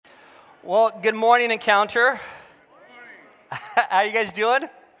Well, good morning, Encounter. How you guys doing?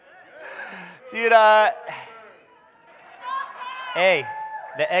 Dude, hey,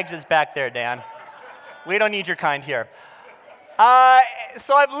 the exit's back there, Dan. We don't need your kind here. Uh,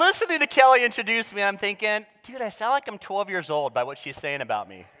 so I'm listening to Kelly introduce me, and I'm thinking, dude, I sound like I'm 12 years old by what she's saying about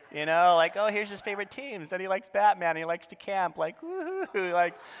me. You know, like, oh, here's his favorite teams, and he likes Batman, and he likes to camp, like, woohoo,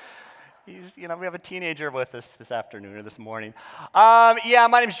 like, we have a teenager with us this afternoon or this morning. Yeah,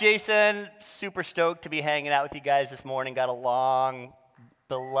 my name's Jason. Super stoked to be hanging out with you guys this morning. Got a long,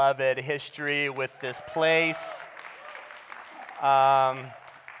 beloved history with this place.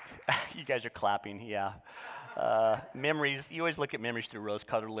 You guys are clapping, yeah. Memories, you always look at memories through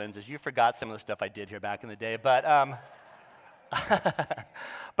rose-colored lenses. You forgot some of the stuff I did here back in the day, but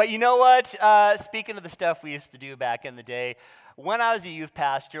but you know what? Speaking of the stuff we used to do back in the day, when I was a youth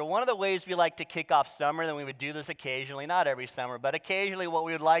pastor, one of the ways we like to kick off summer, and we would do this occasionally, not every summer, but occasionally what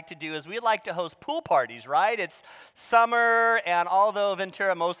we would like to do is we'd like to host pool parties, right? It's summer, and although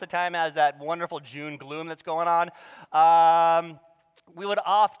Ventura most of the time has that wonderful June gloom that's going on, we would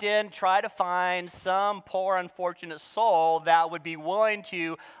often try to find some poor, unfortunate soul that would be willing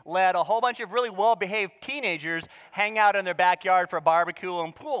to let a whole bunch of really well-behaved teenagers hang out in their backyard for a barbecue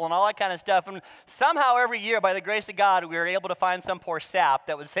and pool and all that kind of stuff. And somehow every year, by the grace of God, we were able to find some poor sap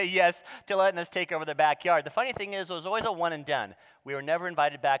that would say yes to letting us take over their backyard. The funny thing is, it was always a one and done. We were never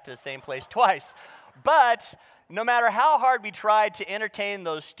invited back to the same place twice. But no matter how hard we tried to entertain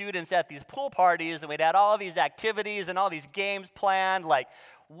those students at these pool parties, and we'd had all these activities and all these games planned, like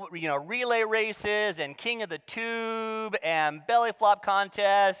relay races and King of the Tube and belly flop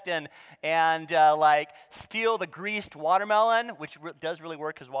contest and like steal the greased watermelon, which does really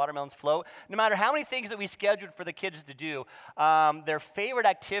work because watermelons float. No matter how many things that we scheduled for the kids to do, their favorite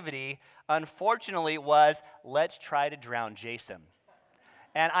activity, unfortunately, was let's try to drown Jason.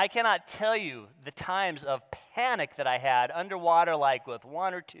 And I cannot tell you the times of panic that I had underwater, like with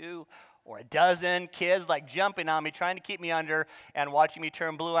one or two or a dozen kids like jumping on me, trying to keep me under and watching me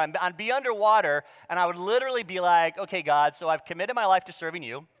turn blue. I'd be underwater, and I would literally be like, okay, God, so I've committed my life to serving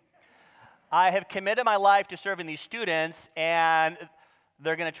you. I have committed my life to serving these students, and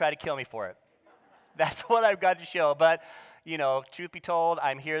they're going to try to kill me for it. That's what I've got to show. But truth be told,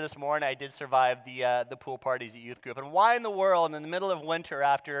 I'm here this morning. I did survive the pool parties at youth group. And why in the world, in the middle of winter,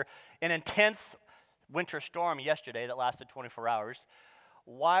 after an intense winter storm yesterday that lasted 24 hours,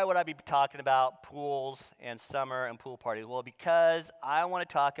 why would I be talking about pools and summer and pool parties? Well, because I want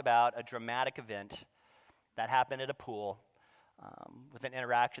to talk about a dramatic event that happened at a pool with an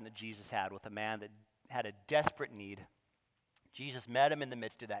interaction that Jesus had with a man that had a desperate need. Jesus met him in the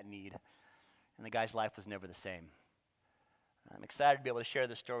midst of that need, and the guy's life was never the same. I'm excited to be able to share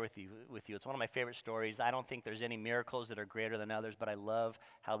this story with you. It's one of my favorite stories. I don't think there's any miracles that are greater than others, but I love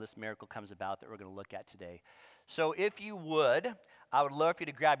how this miracle comes about that we're going to look at today. So if you would, I would love for you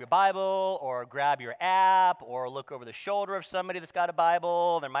to grab your Bible or grab your app or look over the shoulder of somebody that's got a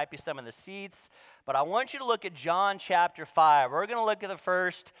Bible. There might be some in the seats. But I want you to look at John chapter 5. We're going to look at the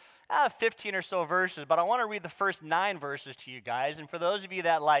first 15 or so verses, but I want to read the first 9 verses to you guys. And for those of you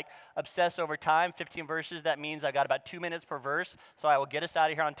that obsess over time, 15 verses, that means I got about 2 minutes per verse, so I will get us out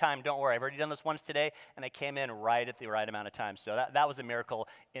of here on time. Don't worry, I've already done this once today, and I came in right at the right amount of time. So that was a miracle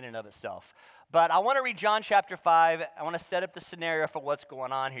in and of itself. But I want to read John chapter 5. I want to set up the scenario for what's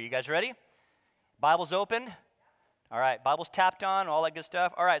going on here. You guys ready? Bibles open? All right, Bibles tapped on, all that good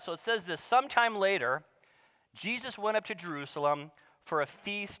stuff. All right, so it says this: sometime later, Jesus went up to Jerusalem for a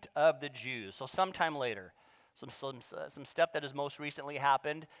feast of the Jews. So sometime later, some stuff that has most recently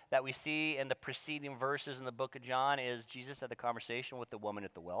happened that we see in the preceding verses in the book of John is Jesus had the conversation with the woman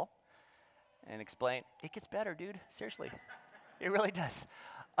at the well and explained, it gets better, dude. Seriously. It really does.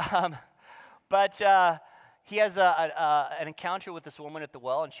 But he has an encounter with this woman at the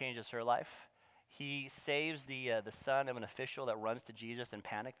well and changes her life. He saves the son of an official that runs to Jesus in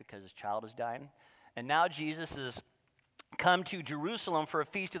panic because his child is dying. And now Jesus is come to Jerusalem for a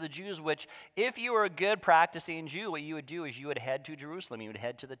feast of the Jews, which if you were a good practicing Jew, what you would do is you would head to Jerusalem. You would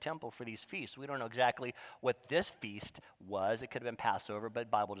head to the temple for these feasts. We don't know exactly what this feast was. It could have been Passover, but the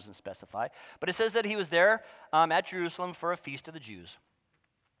Bible doesn't specify. But it says that he was there at Jerusalem for a feast of the Jews.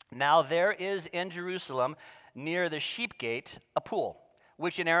 Now there is in Jerusalem near the sheep gate a pool,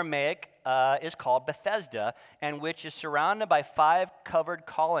 which in Aramaic is called Bethesda, and which is surrounded by 5 covered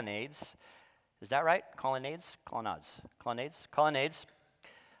colonnades. Is that right? Colonnades? Colonnades.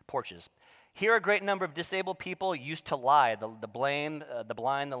 Porches. Here a great number of disabled people used to lie, the blind,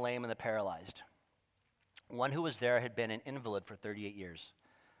 the lame, and the paralyzed. One who was there had been an invalid for 38 years.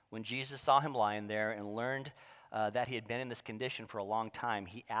 When Jesus saw him lying there and learned that he had been in this condition for a long time,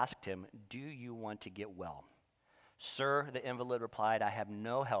 he asked him, "Do you want to get well?" "Sir," the invalid replied, "I have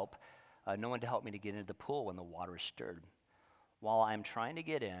no one to help me to get into the pool when the water is stirred. While I am trying to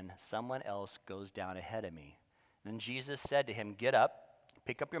get in, someone else goes down ahead of me." Then Jesus said to him, "Get up,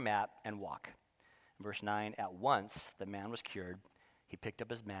 pick up your mat, and walk." Verse 9, at once the man was cured. He picked up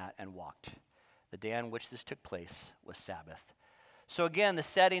his mat and walked. The day on which this took place was Sabbath. So again, the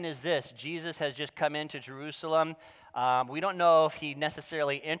setting is this. Jesus has just come into Jerusalem. We don't know if he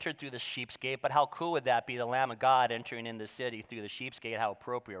necessarily entered through the sheep's gate, but how cool would that be, the Lamb of God entering in the city through the sheep's gate? How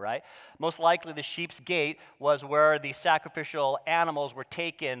appropriate, right? Most likely the sheep's gate was where the sacrificial animals were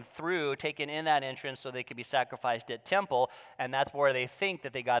taken in that entrance so they could be sacrificed at temple, and that's where they think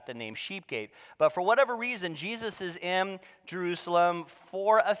that they got the name sheep gate. But for whatever reason, Jesus is in Jerusalem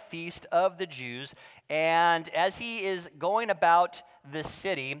for a feast of the Jews, and as he is going about the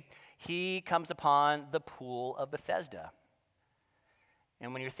city, he comes upon the pool of Bethesda.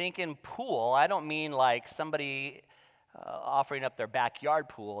 And when you're thinking pool, I don't mean like somebody offering up their backyard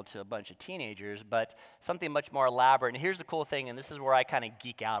pool to a bunch of teenagers, but something much more elaborate. And here's the cool thing, and this is where I kind of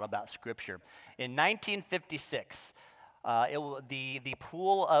geek out about Scripture. In 1956, the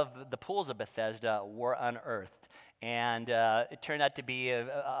pools of Bethesda were unearthed. And it turned out to be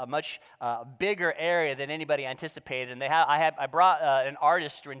a much bigger area than anybody anticipated. And I brought an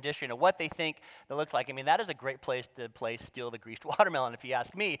artist's rendition of what they think that looks like. I mean, that is a great place to play Steal the Greased Watermelon, if you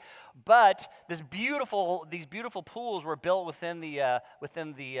ask me. But these beautiful pools were built within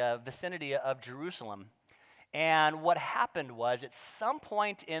the vicinity of Jerusalem. And what happened was, at some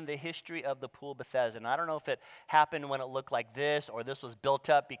point in the history of the pool of Bethesda, and I don't know if it happened when it looked like this or this was built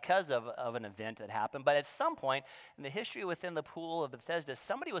up because of an event that happened, but at some point in the history within the pool of Bethesda,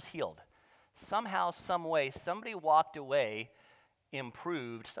 somebody was healed. Somehow, some way, somebody walked away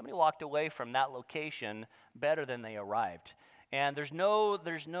improved. Somebody walked away from that location better than they arrived. And there's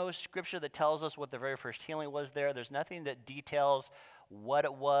no scripture that tells us what the very first healing was there. There's nothing that details what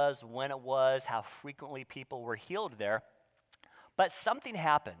it was, when it was, how frequently people were healed there. But something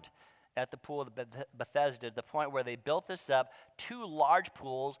happened at the pool of Bethesda to the point where they built this up, 2 large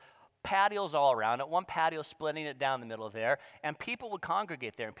pools, patios all around it, one patio splitting it down the middle there, and people would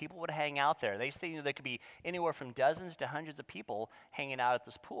congregate there, and people would hang out there. They say there could be anywhere from dozens to hundreds of people hanging out at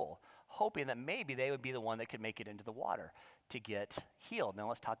this pool, hoping that maybe they would be the one that could make it into the water to get healed. Now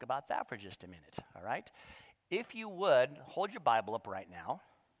let's talk about that for just a minute, all right? If you would, hold your Bible up right now,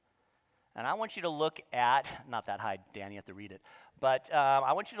 and I want you to look at, not that high, Dan, you have to read it, but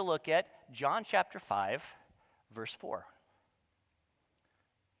I want you to look at John chapter 5, verse 4.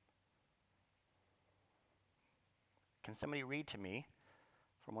 Can somebody read to me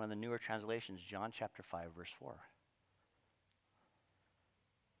from one of the newer translations, John chapter 5, verse 4?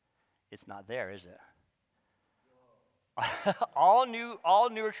 It's not there, is it? all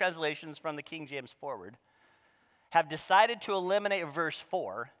newer translations from the King James forward have decided to eliminate verse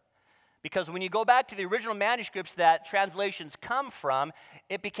 4 because when you go back to the original manuscripts that translations come from,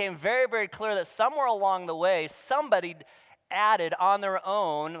 it became very, very clear that somewhere along the way, somebody added on their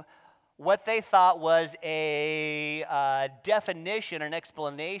own what they thought was a definition, an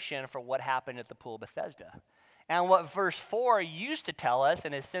explanation for what happened at the pool of Bethesda. And what verse 4 used to tell us,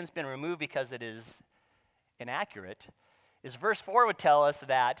 and has since been removed because it is inaccurate, is verse 4 would tell us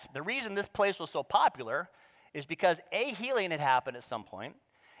that the reason this place was so popular is because a healing had happened at some point,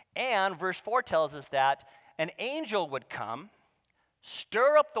 and verse 4 tells us that an angel would come,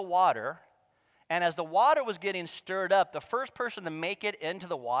 stir up the water, and as the water was getting stirred up, the first person to make it into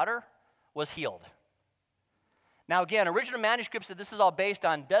the water was healed. Now again, original manuscripts that this is all based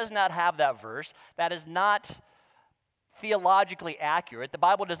on does not have that verse. That is not theologically accurate. The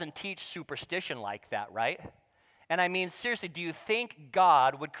Bible doesn't teach superstition like that, right? And I mean, seriously, do you think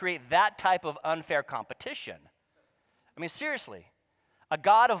God would create that type of unfair competition? I mean, seriously, a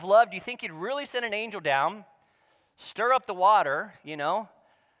God of love, do you think he'd really send an angel down, stir up the water,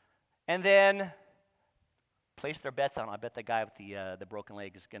 and then place their bets on, I bet the guy with the broken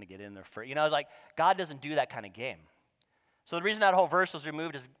leg is going to get in there first. Like, God doesn't do that kind of game. So the reason that whole verse was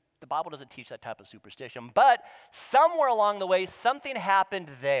removed is the Bible doesn't teach that type of superstition. But somewhere along the way, something happened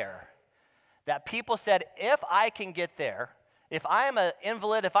there that people said, if I can get there, if I am an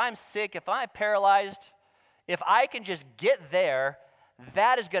invalid, if I'm sick, if I'm paralyzed, if I can just get there,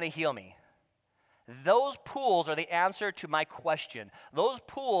 that is going to heal me. Those pools are the answer to my question. Those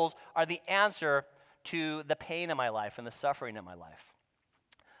pools are the answer to the pain in my life and the suffering in my life.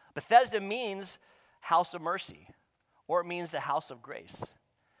 Bethesda means house of mercy, or it means the house of grace.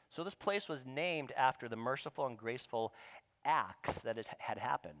 So this place was named after the merciful and graceful acts that had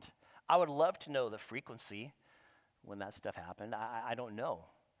happened. I would love to know the frequency when that stuff happened. I don't know.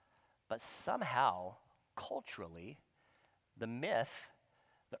 But somehow, culturally, the myth,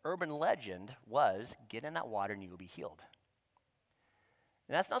 the urban legend was get in that water and you will be healed.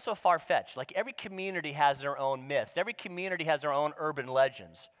 And that's not so far-fetched. Like every community has their own myths. Every community has their own urban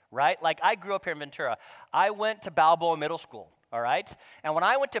legends, right? Like I grew up here in Ventura. I went to Balboa Middle School, all right? And when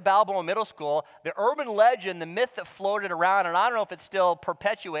I went to Balboa Middle School, the urban legend, the myth that floated around, and I don't know if it's still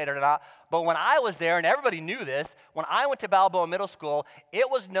perpetuated or not, but when I was there, and everybody knew this, when I went to Balboa Middle School, it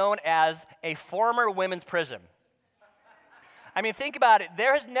was known as a former women's prison. I mean, think about it.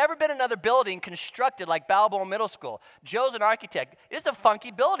 There has never been another building constructed like Balboa Middle School. Joe's an architect. It's a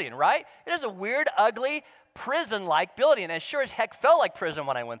funky building, right? It is a weird, ugly, prison-like building. And it sure as heck felt like prison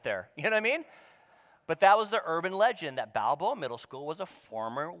when I went there. You know what I mean? But that was the urban legend, that Balboa Middle School was a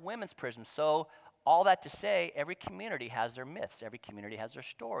former women's prison. So all that to say, every community has their myths. Every community has their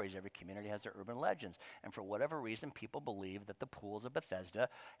stories. Every community has their urban legends. And for whatever reason, people believe that the pools of Bethesda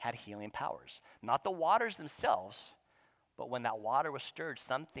had healing powers. Not the waters themselves, but when that water was stirred,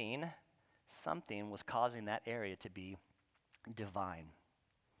 something was causing that area to be divine.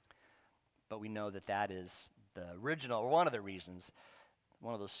 But we know that that is the original, or one of the reasons,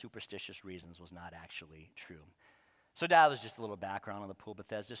 one of those superstitious reasons was not actually true. So that was just a little background on the pool of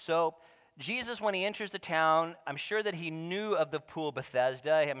Bethesda. So Jesus, when he enters the town, I'm sure that he knew of the pool of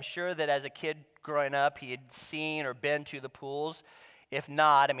Bethesda. I'm sure that as a kid growing up, he had seen or been to the pools. If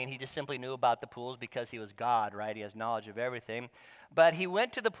not, I mean, he just simply knew about the pools because he was God, right? He has knowledge of everything. But he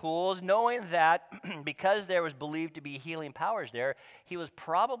went to the pools knowing that because there was believed to be healing powers there, he was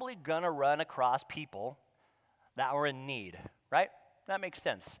probably going to run across people that were in need, right? That makes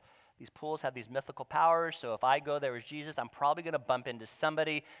sense. These pools have these mythical powers, so if I go there as Jesus, I'm probably going to bump into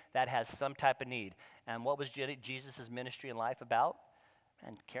somebody that has some type of need. And what was Jesus' ministry and life about?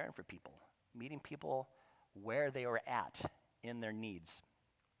 And caring for people, meeting people where they were at in their needs.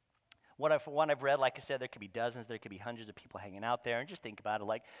 One I've read, like I said, there could be dozens, there could be hundreds of people hanging out there. And just think about it,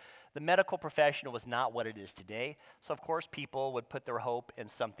 like the medical profession was not what it is today. So, of course, people would put their hope in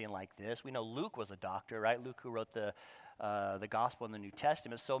something like this. We know Luke was a doctor, right? Luke, who wrote the Gospel in the New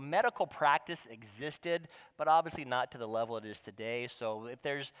Testament. So medical practice existed, but obviously not to the level it is today. So if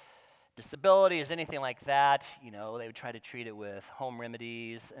there's disabilities, anything like that, you know, they would try to treat it with home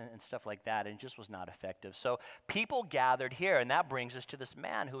remedies and stuff like that, and it just was not effective. So people gathered here, and that brings us to this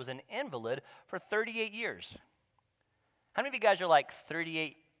man who was an invalid for 38 years. How many of you guys are like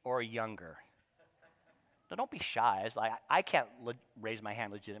 38 or younger? Now, don't be shy. It's like, I can't raise my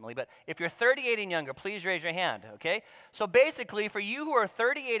hand legitimately, but if you're 38 and younger, please raise your hand, okay? So basically, for you who are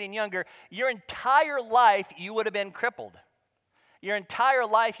 38 and younger, your entire life you would have been crippled. Your entire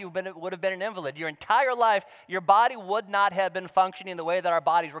life you would have been an invalid. Your entire life, your body would not have been functioning the way that our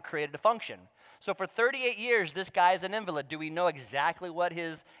bodies were created to function. So for 38 years, this guy is an invalid. Do we know exactly what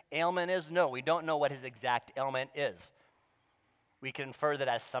his ailment is? No, we don't know what his exact ailment is. We can infer that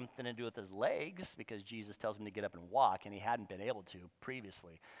it has something to do with his legs because Jesus tells him to get up and walk, and he hadn't been able to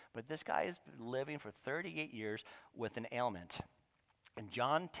previously. But this guy has been living for 38 years with an ailment. And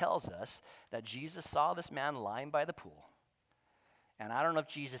John tells us that Jesus saw this man lying by the pool. And I don't know if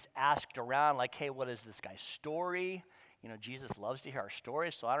Jesus asked around, like, hey, what is this guy's story? You know, Jesus loves to hear our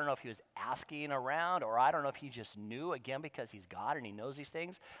stories, so I don't know if he was asking around, or I don't know if he just knew, again, because he's God and he knows these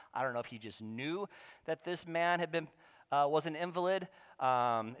things. I don't know if he just knew that this man had been was an invalid.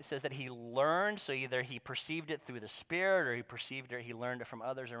 It says that he learned, so either he perceived it through the Spirit, or he learned it from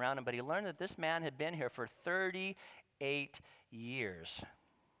others around him, but he learned that this man had been here for 38 years.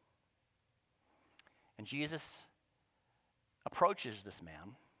 And Jesus approaches this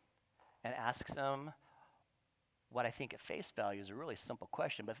man and asks him what I think at face value is a really simple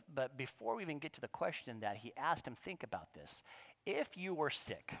question. But before we even get to the question that he asked him, think about this. If you were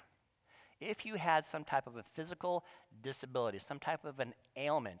sick, if you had some type of a physical disability, some type of an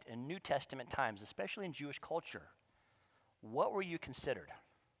ailment in New Testament times, especially in Jewish culture, what were you considered?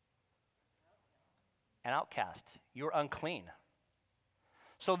 An outcast. You were unclean.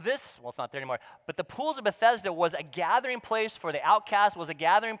 So it's not there anymore, but the pools of Bethesda was a gathering place for the outcast, was a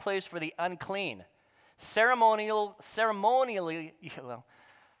gathering place for the unclean. Ceremonially,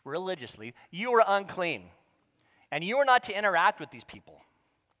 religiously, you were unclean. And you were not to interact with these people.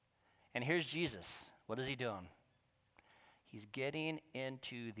 And here's Jesus. What is he doing? He's getting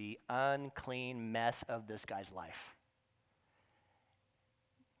into the unclean mess of this guy's life.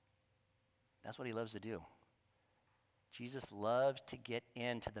 That's what he loves to do. Jesus loves to get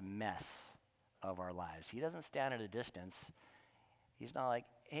into the mess of our lives. He doesn't stand at a distance. He's not like,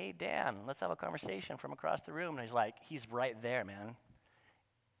 hey, Dan, let's have a conversation from across the room. And he's right there, man,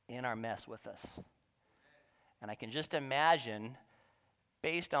 in our mess with us. And I can just imagine,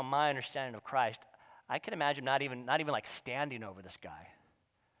 based on my understanding of Christ, I can imagine not even like standing over this guy.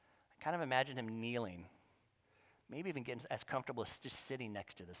 I kind of imagine him kneeling, maybe even getting as comfortable as just sitting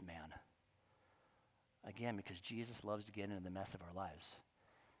next to this man. Again, because Jesus loves to get into the mess of our lives.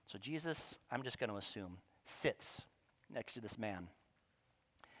 So Jesus, I'm just going to assume, sits next to this man.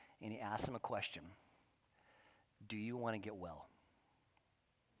 And he asks him a question. Do you want to get well?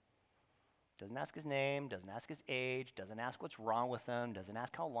 Doesn't ask his name, doesn't ask his age, doesn't ask what's wrong with him, doesn't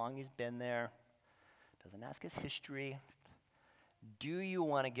ask how long he's been there, doesn't ask his history. Do you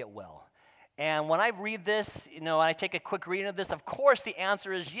want to get well? And when I read this, and I take a quick reading of this, of course the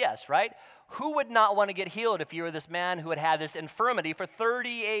answer is yes, right? Who would not want to get healed if you were this man who had had this infirmity for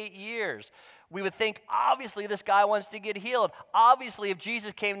 38 years? We would think, obviously, this guy wants to get healed. Obviously, if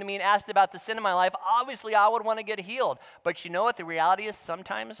Jesus came to me and asked about the sin in my life, obviously I would want to get healed. But you know what the reality is?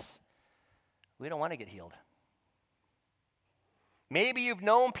 Sometimes we don't want to get healed. Maybe you've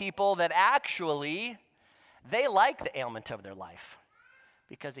known people that actually, they like the ailment of their life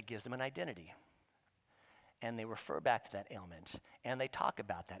because it gives them an identity. And they refer back to that ailment, and they talk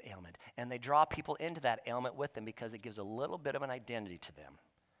about that ailment, and they draw people into that ailment with them because it gives a little bit of an identity to them.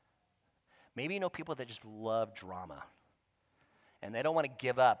 Maybe you know people that just love drama, and they don't want to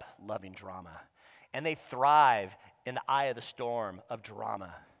give up loving drama, and they thrive in the eye of the storm of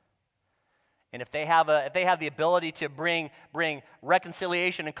drama. And if they have the ability to bring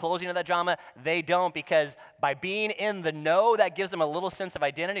reconciliation and closing of that drama, they don't, because by being in the know, that gives them a little sense of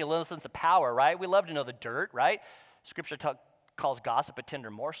identity, a little sense of power, right? We love to know the dirt, right? Scripture calls gossip a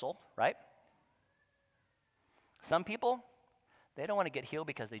tender morsel, right? Some people, they don't want to get healed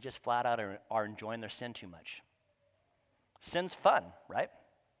because they just flat out are enjoying their sin too much. Sin's fun, right?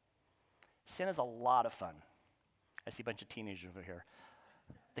 Sin is a lot of fun. I see a bunch of teenagers over here.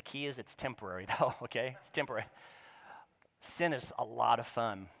 The key is it's temporary, though, okay? It's temporary. Sin is a lot of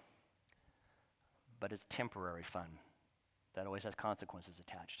fun, but it's temporary fun that always has consequences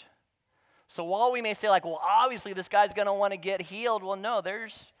attached. So while we may say, like, well, obviously this guy's going to want to get healed, well, no,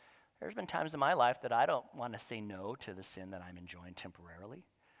 there's been times in my life that I don't want to say no to the sin that I'm enjoying temporarily.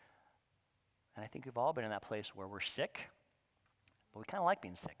 And I think we've all been in that place where we're sick, but we kind of like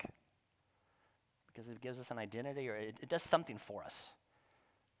being sick because it gives us an identity, or it does something for us.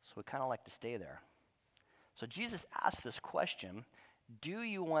 So we kind of like to stay there. So Jesus asked this question, do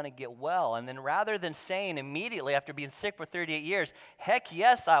you want to get well? And then rather than saying immediately after being sick for 38 years, heck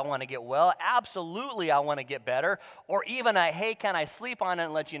yes, I want to get well. Absolutely, I want to get better. Or even hey, can I sleep on it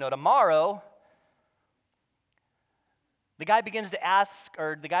and let you know tomorrow? The guy begins to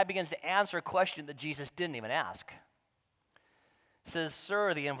answer a question that Jesus didn't even ask. It says,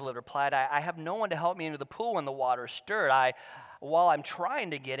 sir, the invalid replied, I have no one to help me into the pool when the water is stirred. While I'm trying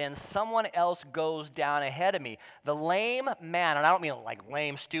to get in, someone else goes down ahead of me. The lame man, and I don't mean like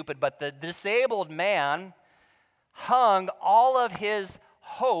lame, stupid, but the disabled man hung all of his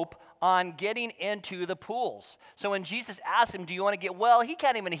hope on getting into the pools. So when Jesus asked him, do you want to get well? He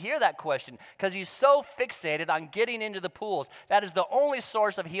can't even hear that question because he's so fixated on getting into the pools. That is the only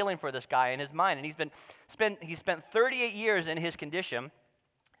source of healing for this guy in his mind. And he spent 38 years in his condition,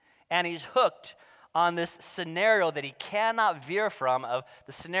 and he's hooked on this scenario that he cannot veer from. Of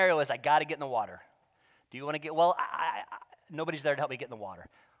the scenario is, I got to get in the water. Do you want to get well? Nobody's there to help me get in the water.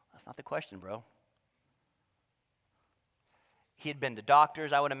 That's not the question, bro. He had been to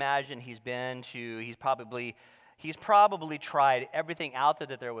doctors, I would imagine. He's probably tried everything out there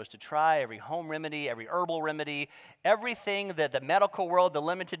that there was to try, every home remedy, every herbal remedy, everything that the medical world, the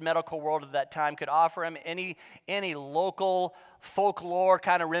limited medical world of that time could offer him, any local folklore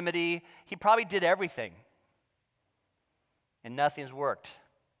kind of remedy. He probably did everything, and nothing's worked.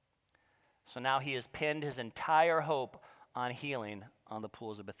 So now he has pinned his entire hope on healing on the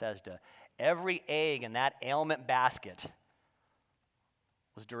pools of Bethesda. Every egg in that ailment basket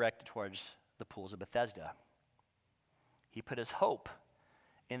was directed towards the pools of Bethesda. He put his hope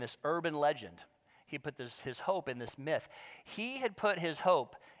in this urban legend. He put his hope in this myth. He had put his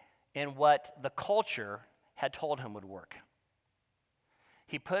hope in what the culture had told him would work.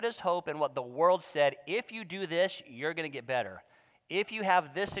 He put his hope in what the world said, if you do this, you're going to get better. If you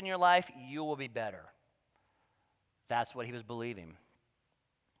have this in your life, you will be better. That's what he was believing.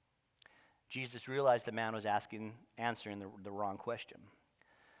 Jesus realized the man was answering the wrong question.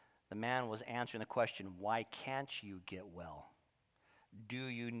 The man was answering the question, why can't you get well?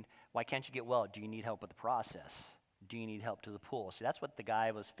 Why can't you get well? Do you need help with the process? Do you need help to the pool? See, that's what the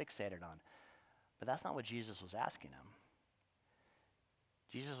guy was fixated on. But that's not what Jesus was asking him.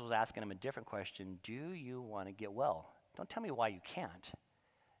 Jesus was asking him a different question. Do you want to get well? Don't tell me why you can't.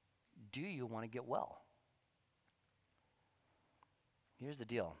 Do you want to get well? Here's the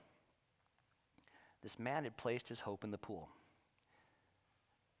deal. This man had placed his hope in the pool.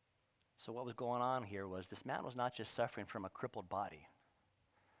 So what was going on here was this man was not just suffering from a crippled body.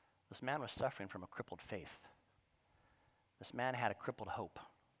 This man was suffering from a crippled faith. This man had a crippled hope.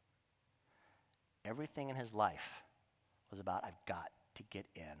 Everything in his life was about, I've got to get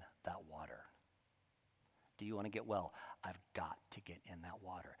in that water. Do you want to get well? I've got to get in that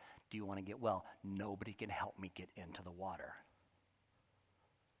water. Do you want to get well? Nobody can help me get into the water.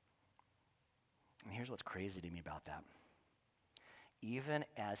 And here's what's crazy to me about that. Even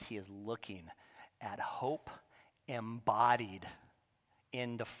as he is looking at hope embodied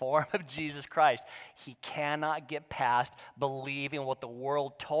in the form of Jesus Christ, he cannot get past believing what the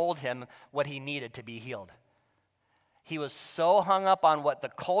world told him what he needed to be healed. He was so hung up on what the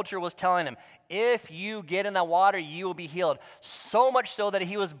culture was telling him. If you get in that water, you will be healed. So much so that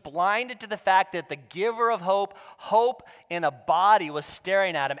he was blinded to the fact that the giver of hope, hope in a body, was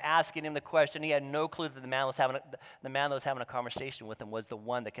staring at him, asking him the question. He had no clue that the man that was having a conversation with him was the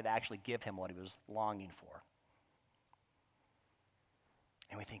one that could actually give him what he was longing for.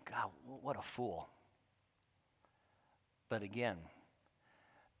 And we think, God, what a fool. But again,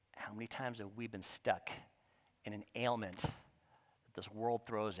 how many times have we been stuck in an ailment that this world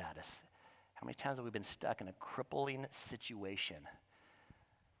throws at us? How many times have we been stuck in a crippling situation?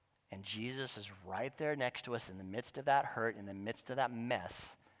 And Jesus is right there next to us in the midst of that hurt, in the midst of that mess,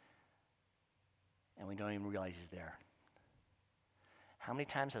 and we don't even realize he's there. How many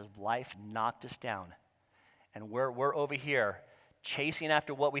times has life knocked us down, and we're over here chasing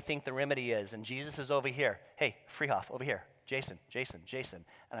after what we think the remedy is, and Jesus is over here. Hey, Freehoff, over here. Jason. And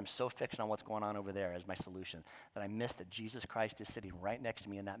I'm so fixed on what's going on over there as my solution that I miss that Jesus Christ is sitting right next to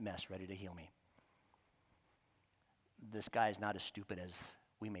me in that mess, ready to heal me. This guy is not as stupid as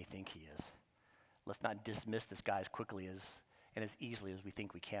we may think he is. Let's not dismiss this guy as quickly as and as easily as we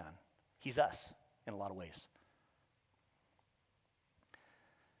think we can. He's us in a lot of ways.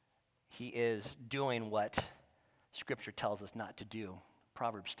 He is doing what Scripture tells us not to do.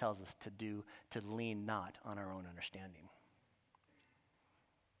 Proverbs tells us to lean not on our own understanding.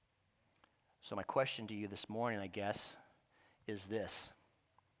 So my question to you this morning, I guess, is this.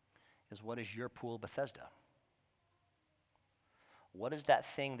 What is your pool of Bethesda? What is that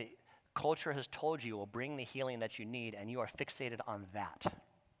thing that culture has told you will bring the healing that you need, and you are fixated on that?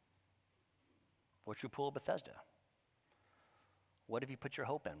 What's your pool of Bethesda? What have you put your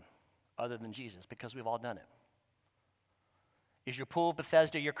hope in other than Jesus? Because we've all done it. Is your pool of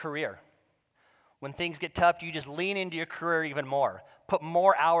Bethesda your career? When things get tough, do you just lean into your career even more? Put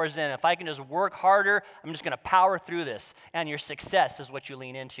more hours in. If I can just work harder, I'm just going to power through this. And your success is what you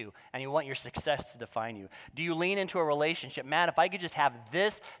lean into. And you want your success to define you. Do you lean into a relationship? Man, if I could just have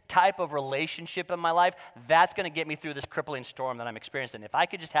this type of relationship in my life, that's going to get me through this crippling storm that I'm experiencing. If I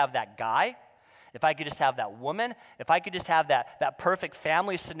could just have that guy, if I could just have that woman, if I could just have that perfect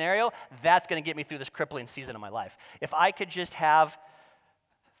family scenario, that's going to get me through this crippling season of my life. If I could just have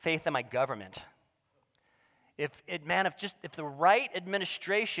faith in my government, if the right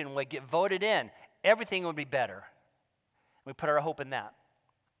administration would get voted in, everything would be better. We put our hope in that.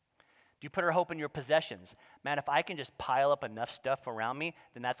 Do you put our hope in your possessions? Man, if I can just pile up enough stuff around me,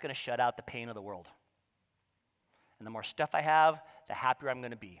 then that's going to shut out the pain of the world. And the more stuff I have, the happier I'm going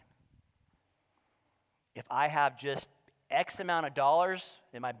to be. If I have just X amount of dollars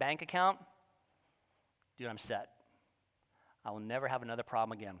in my bank account, dude, I'm set. I will never have another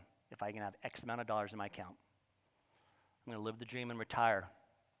problem again if I can have X amount of dollars in my account. I'm going to live the dream and retire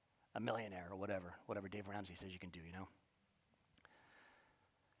a millionaire or whatever Dave Ramsey says you can do, you know?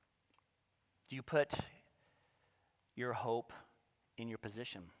 Do you put your hope in your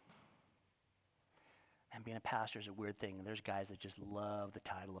position? And being a pastor is a weird thing. There's guys that just love the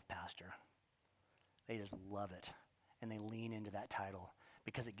title of pastor. They just love it. And they lean into that title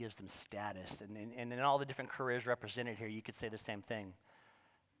because it gives them status. And in all the different careers represented here, you could say the same thing.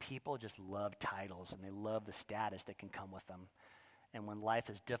 People just love titles, and they love the status that can come with them. And when life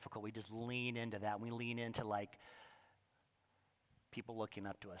is difficult, we just lean into that. We lean into like people looking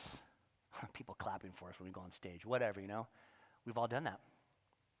up to us, people clapping for us when we go on stage, whatever, you know. We've all done that.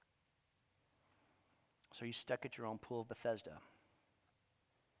 So you stuck at your own pool of Bethesda.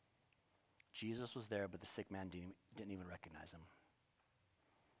 Jesus was there, but the sick man didn't even recognize him.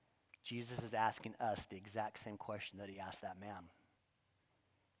 Jesus is asking us the exact same question that he asked that man.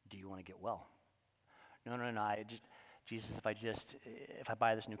 Do you want to get well? No. Jesus, if I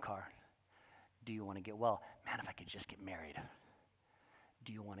buy this new car, do you want to get well? Man, if I could just get married.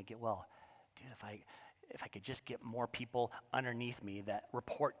 Do you want to get well? Dude, if I could just get more people underneath me that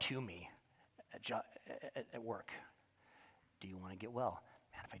report to me at work. Do you want to get well?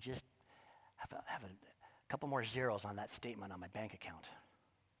 Man, if I just have a couple more zeros on that statement on my bank account,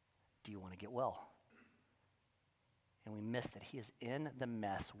 do you want to get well? And we miss that he is in the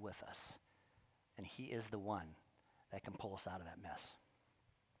mess with us. And he is the one that can pull us out of that mess.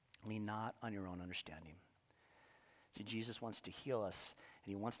 Lean not on your own understanding. See, Jesus wants to heal us,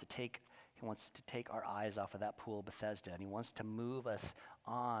 and he wants to take our eyes off of that pool of Bethesda, and he wants to move us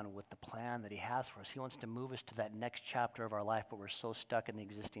on with the plan that he has for us. He wants to move us to that next chapter of our life, but we're so stuck in the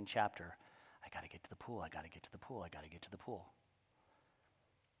existing chapter. I got to get to the pool. I got to get to the pool. I got to get to the pool.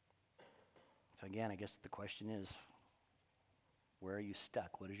 So again, I guess the question is, where are you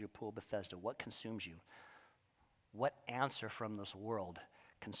stuck? What is your pool of Bethesda? What consumes you? What answer from this world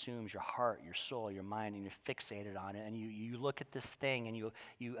consumes your heart, your soul, your mind, and you're fixated on it, and you look at this thing and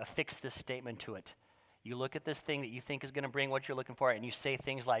you affix this statement to it. You look at this thing that you think is going to bring what you're looking for, and you say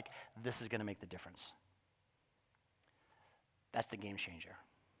things like, this is going to make the difference. That's the game changer.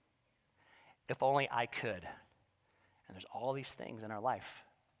 If only I could. And there's all these things in our life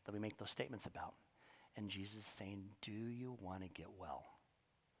that we make those statements about. And Jesus is saying, do you want to get well?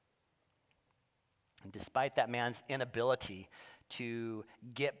 And despite that man's inability to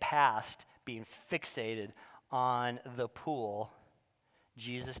get past being fixated on the pool,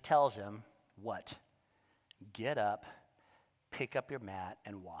 Jesus tells him, what? Get up, pick up your mat,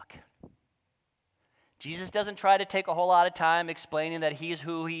 and walk. Jesus doesn't try to take a whole lot of time explaining that he's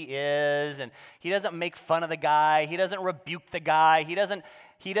who he is, and he doesn't make fun of the guy. He doesn't rebuke the guy. He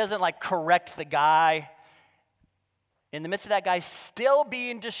doesn't like correct the guy. In the midst of that guy still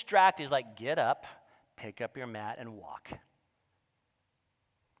being distracted, he's like, get up, pick up your mat, and walk.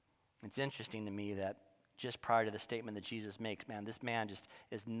 It's interesting to me that just prior to the statement that Jesus makes, man, this man just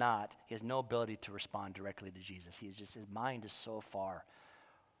is not, he has no ability to respond directly to Jesus. His mind is so far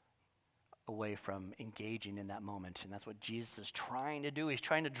away from engaging in that moment. And that's what Jesus is trying to do. He's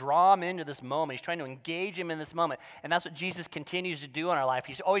trying to draw him into this moment. He's trying to engage him in this moment. And that's what Jesus continues to do in our life.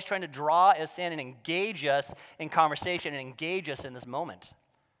 He's always trying to draw us in and engage us in conversation and engage us in this moment.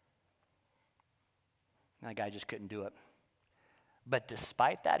 And that guy just couldn't do it. But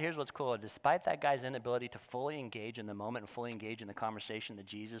despite that, here's what's cool. Despite that guy's inability to fully engage in the moment and fully engage in the conversation that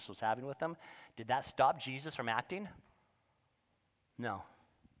Jesus was having with him, did that stop Jesus from acting? No.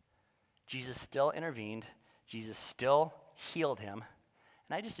 Jesus still intervened. Jesus still healed him.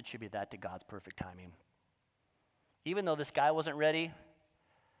 And I just attribute that to God's perfect timing. Even though this guy wasn't ready,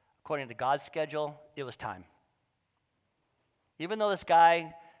 according to God's schedule, it was time. Even though this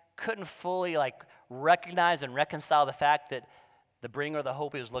guy couldn't fully recognize and reconcile the fact that the bringer of the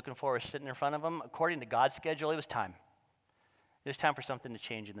hope he was looking for was sitting in front of him, according to God's schedule, it was time. It was time for something to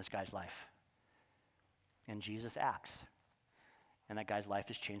change in this guy's life. And Jesus acts. And that guy's life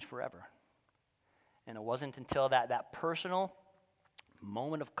is changed forever. And it wasn't until that personal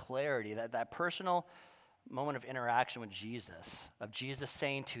moment of clarity, that personal moment of interaction with Jesus, of Jesus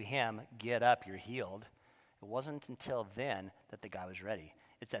saying to him, get up, you're healed, it wasn't until then that the guy was ready.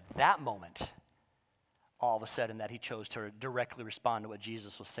 It's at that moment, all of a sudden, that he chose to directly respond to what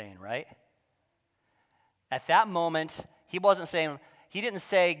Jesus was saying, right? At that moment, he didn't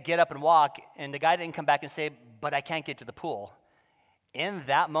say, get up and walk, and the guy didn't come back and say, but I can't get to the pool. In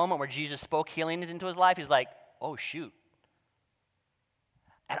that moment where Jesus spoke healing into his life, he's like, oh, shoot.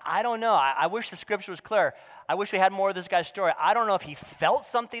 And I don't know. I wish the scripture was clear. I wish we had more of this guy's story. I don't know if he felt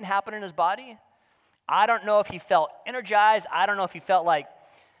something happen in his body. I don't know if he felt energized. I don't know if he felt like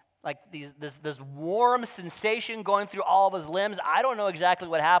this warm sensation going through all of his limbs. I don't know exactly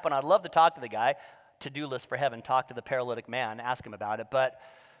what happened. I'd love to talk to the guy. To-do list for heaven. Talk to the paralytic man. Ask him about it. But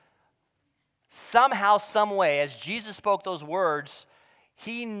somehow, some way, as Jesus spoke those words,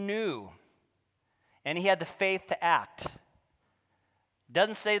 he knew, and he had the faith to act.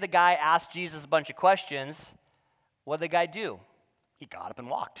 Doesn't say the guy asked Jesus a bunch of questions. What did the guy do? He got up and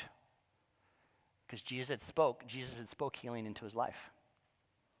walked. Because Jesus had spoke healing into his life.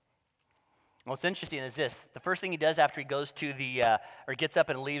 What's interesting is this. The first thing he does after he goes to or gets up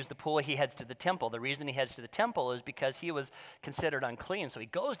and leaves the pool, he heads to the temple. The reason he heads to the temple is because he was considered unclean. So he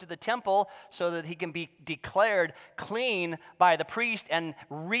goes to the temple so that he can be declared clean by the priest and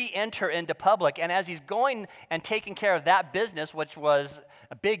re-enter into public. And as he's going and taking care of that business, which was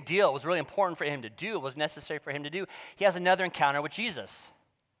a big deal, it was really important for him to do, it was necessary for him to do, he has another encounter with Jesus.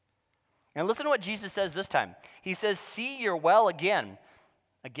 And listen to what Jesus says this time. He says, see, you're well again.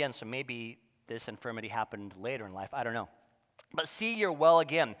 Again, so maybe this infirmity happened later in life. I don't know. But see, you're well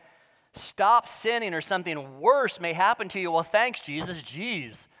again. Stop sinning or something worse may happen to you. Well, thanks, Jesus.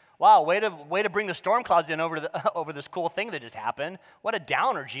 Jeez. Wow, way to bring the storm clouds in over this cool thing that just happened. What a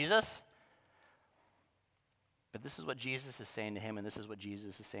downer, Jesus. But this is what Jesus is saying to him, and this is what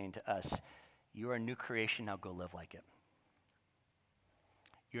Jesus is saying to us. You are a new creation, now go live like it.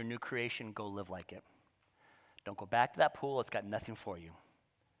 You're a new creation, go live like it. Don't go back to that pool, it's got nothing for you.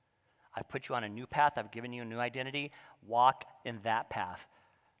 I've put you on a new path, I've given you a new identity. Walk in that path.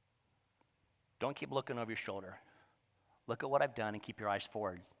 Don't keep looking over your shoulder. Look at what I've done and keep your eyes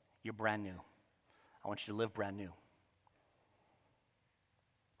forward. You're brand new. I want you to live brand new.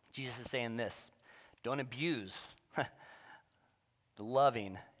 Jesus is saying this. Don't abuse the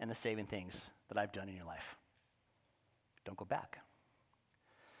loving and the saving things that I've done in your life. Don't go back.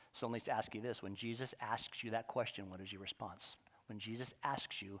 So let me ask you this. When Jesus asks you that question, what is your response? When Jesus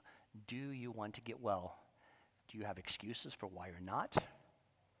asks you, do you want to get well? Do you have excuses for why you're not?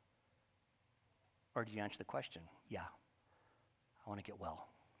 Or do you answer the question, yeah, I want to get well.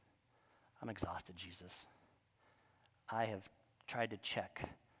 I'm exhausted, Jesus. I have tried to check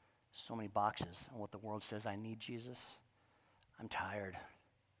so many boxes on what the world says I need, Jesus. I'm tired.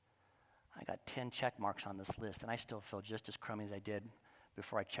 I got 10 check marks on this list, and I still feel just as crummy as I did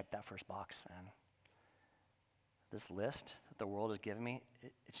before I checked that first box. And this list that the world has given me,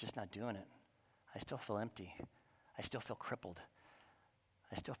 it's just not doing it. I still feel empty. I still feel crippled.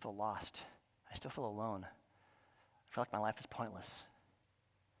 I still feel lost. I still feel alone. I feel like my life is pointless.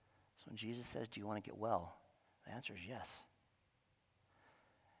 So when Jesus says, do you want to get well? The answer is yes.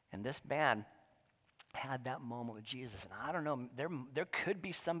 And this man had that moment with Jesus. And I don't know, there could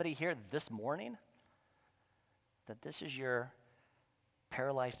be somebody here this morning that this is your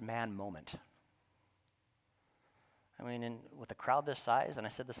paralyzed man moment. I mean, with a crowd this size, and I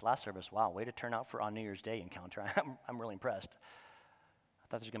said this last service, wow, way to turn out for on New Year's Day encounter. I'm really impressed. I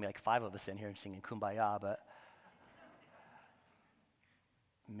thought there's going to be like 5 of us in here singing Kumbaya, but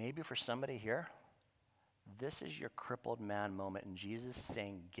maybe for somebody here, this is your crippled man moment, and Jesus is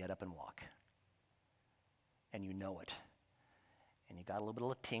saying, get up and walk. And you know it. And you got a little bit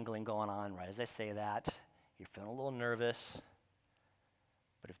of tingling going on right as I say that. You're feeling a little nervous.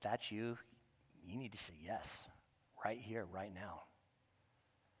 But if that's you, you need to say yes, right here, right now.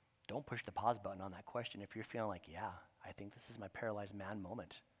 Don't push the pause button on that question if you're feeling like, yeah, I think this is my paralyzed man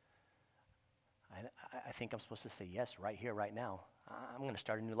moment. I think I'm supposed to say yes right here, right now. I'm going to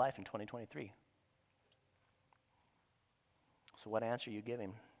start a new life in 2023. So what answer are you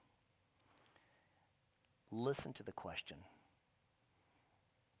giving? Listen to the question.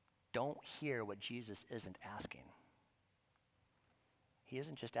 Don't hear what Jesus isn't asking. He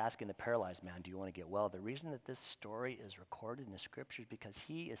isn't just asking the paralyzed man, do you want to get well? The reason that this story is recorded in the scriptures is because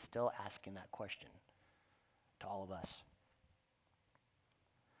he is still asking that question to all of us.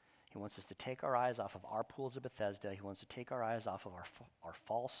 He wants us to take our eyes off of our pools of Bethesda. He wants to take our eyes off of our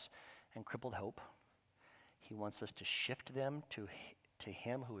false and crippled hope. He wants us to shift them to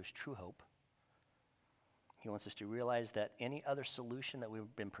him who is true hope. He wants us to realize that any other solution that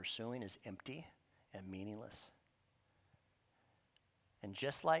we've been pursuing is empty and meaningless. And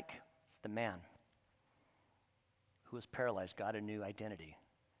just like the man who was paralyzed got a new identity,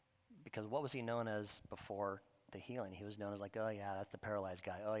 because what was he known as before the healing? He was known as like, oh yeah, that's the paralyzed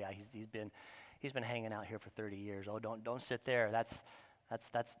guy. Oh yeah, he's been hanging out here for 30 years. Oh, don't sit there. That's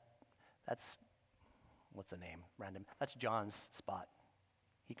what's the name? Random. That's John's spot.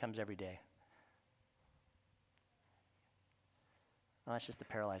 He comes every day. No, that's just the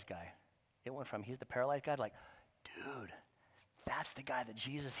paralyzed guy. It went from he's the paralyzed guy to like, dude, that's the guy that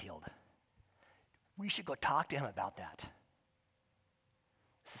Jesus healed. We should go talk to him about that.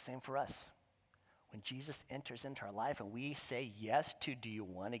 It's the same for us. When Jesus enters into our life and we say yes to, do you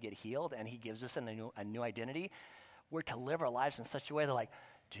want to get healed? And he gives us a new identity. We're to live our lives in such a way that like,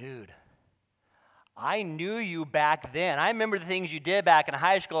 dude, I knew you back then. I remember the things you did back in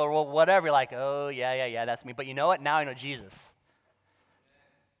high school or whatever. You're like, oh, yeah, that's me. But you know what? Now I know Jesus.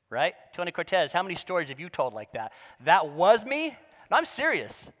 Right? Tony Cortez, how many stories have you told like that? That was me? No, I'm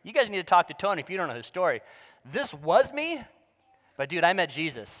serious. You guys need to talk to Tony if you don't know his story. This was me? But dude, I met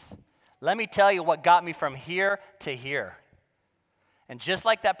Jesus. Let me tell you what got me from here to here. And just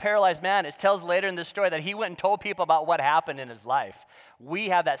like that paralyzed man, it tells later in this story that he went and told people about what happened in his life. We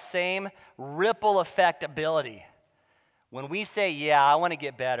have that same ripple effect ability. When we say, yeah, I want to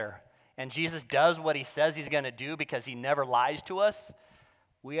get better, and Jesus does what he says he's going to do because he never lies to us,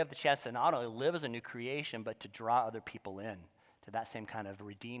 we have the chance to not only live as a new creation, but to draw other people in to that same kind of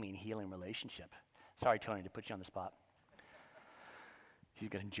redeeming, healing relationship. Sorry, Tony, to put you on the spot. He's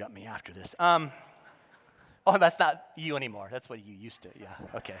going to jump me after this. Oh, that's not you anymore. That's what you used to. Yeah,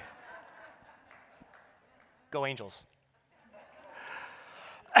 okay. Go Angels.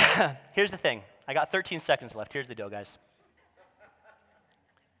 Here's the thing. I got 13 seconds left. Here's the deal, guys.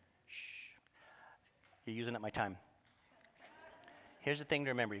 Shh. You're using up my time. Here's the thing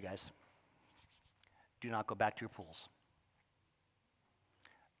to remember, you guys. Do not go back to your pools.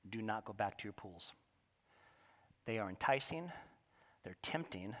 Do not go back to your pools. They are enticing. They're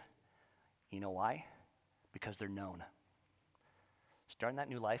tempting. You know why? Because they're known. Starting that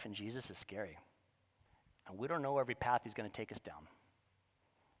new life in Jesus is scary. And we don't know every path he's going to take us down.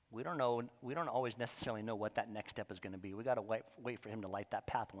 We don't always necessarily know what that next step is going to be. We got to wait for him to light that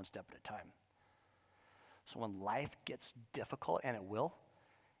path one step at a time. So when life gets difficult, and it will,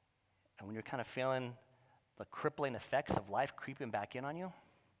 and when you're kind of feeling the crippling effects of life creeping back in on you,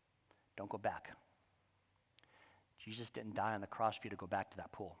 don't go back. Jesus didn't die on the cross for you to go back to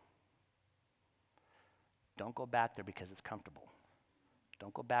that pool. Don't go back there because it's comfortable.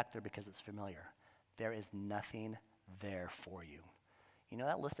 Don't go back there because it's familiar. There is nothing there for you. You know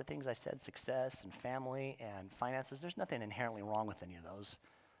that list of things I said, success and family and finances, there's nothing inherently wrong with any of those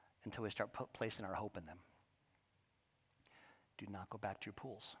until we start placing our hope in them. Do not go back to your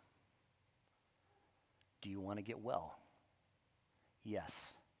pools. Do you want to get well? Yes.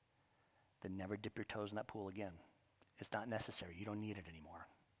 Then never dip your toes in that pool again. It's not necessary. You don't need it anymore.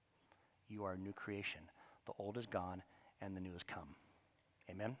 You are a new creation. The old is gone and the new has come.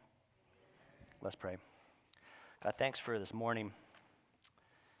 Amen? Let's pray. God, thanks for this morning.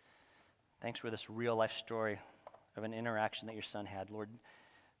 Thanks for this real life story of an interaction that your son had. Lord,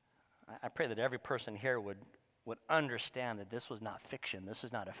 I pray that every person here would understand that this was not fiction. This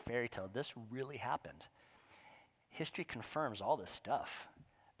is not a fairy tale. This really happened. History confirms all this stuff.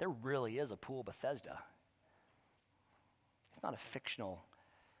 There really is a pool Bethesda. It's not a fictional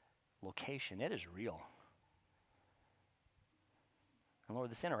location. It is real. And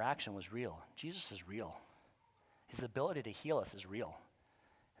Lord, this interaction was real. Jesus is real. His ability to heal us is real.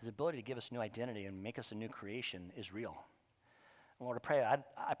 His ability to give us new identity and make us a new creation is real. And Lord,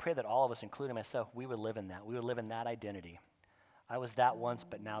 I pray that all of us, including myself, we would live in that. We would live in that identity. I was that once,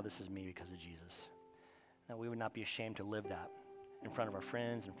 but now this is me because of Jesus. That we would not be ashamed to live that in front of our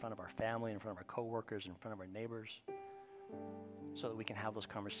friends, in front of our family, in front of our coworkers, in front of our neighbors, so that we can have those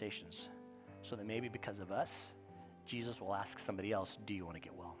conversations. So that maybe because of us, Jesus will ask somebody else, do you want to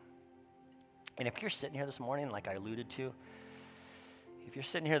get well? And if you're sitting here this morning, like I alluded to, if you're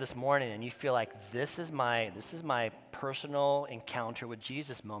sitting here this morning and you feel like this is my personal encounter with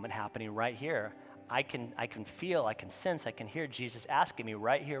Jesus moment happening right here, I can feel, I can sense, I can hear Jesus asking me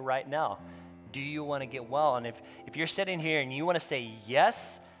right here, right now, do you want to get well? And if you're sitting here and you want to say yes,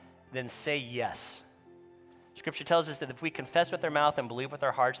 then say yes. Scripture tells us that if we confess with our mouth and believe with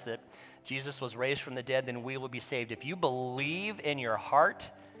our hearts that Jesus was raised from the dead, then we will be saved. If you believe in your heart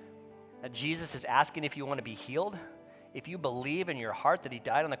that Jesus is asking if you want to be healed, if you believe in your heart that he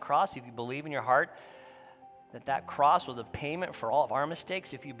died on the cross, if you believe in your heart that that cross was a payment for all of our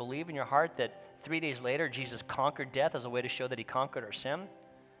mistakes, if you believe in your heart that 3 days later Jesus conquered death as a way to show that he conquered our sin,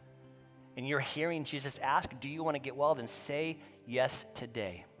 and you're hearing Jesus ask, do you want to get well, then say yes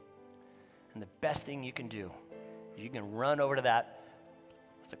today. And the best thing you can do is you can run over to that,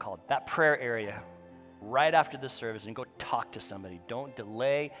 what's it called, that prayer area right after this service and go talk to somebody. Don't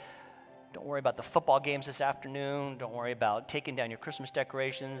delay. Don't worry about the football games this afternoon. Don't worry about taking down your Christmas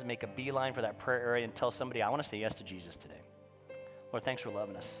decorations. Make a beeline for that prayer area and tell somebody, I want to say yes to Jesus today. Lord, thanks for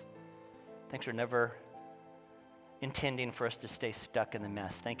loving us. Thanks for never intending for us to stay stuck in the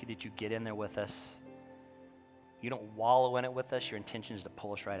mess. Thank you that you get in there with us. You don't wallow in it with us. Your intention is to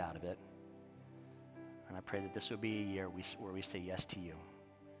pull us right out of it. And I pray that this will be a year where we say yes to you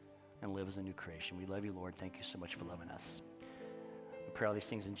and live as a new creation. We love you, Lord. Thank you so much for loving us. We pray all these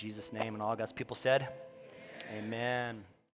things in Jesus' name, and all God's people said, Amen. Amen.